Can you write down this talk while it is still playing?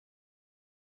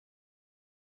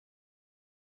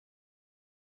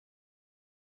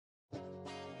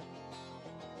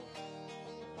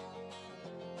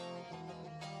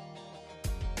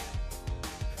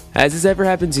Has this ever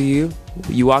happened to you?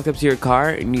 You walk up to your car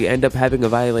and you end up having a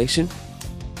violation?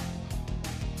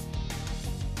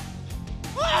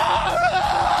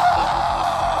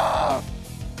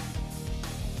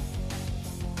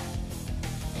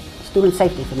 Student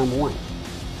safety for number one.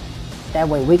 That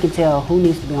way we can tell who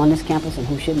needs to be on this campus and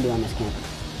who shouldn't be on this campus.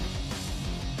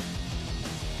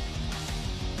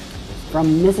 From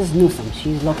Mrs. Newsom,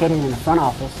 she's located in the front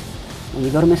office. When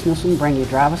you go to Ms. Newsom, bring your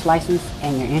driver's license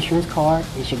and your insurance card,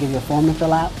 and she'll give you a form to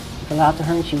fill out. Fill out to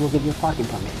her and she will give you a parking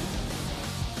permit.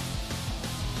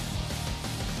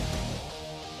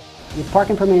 Your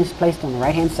parking permit is placed on the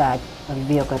right-hand side of the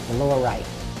vehicle at the lower right.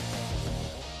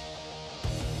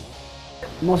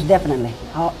 Most definitely.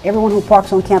 Everyone who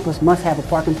parks on campus must have a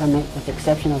parking permit with the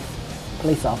exception of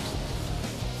police officers.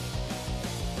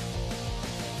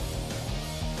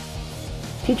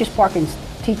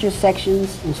 Teachers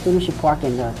sections and students should park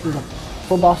in the either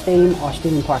football stadium or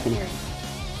student parking area.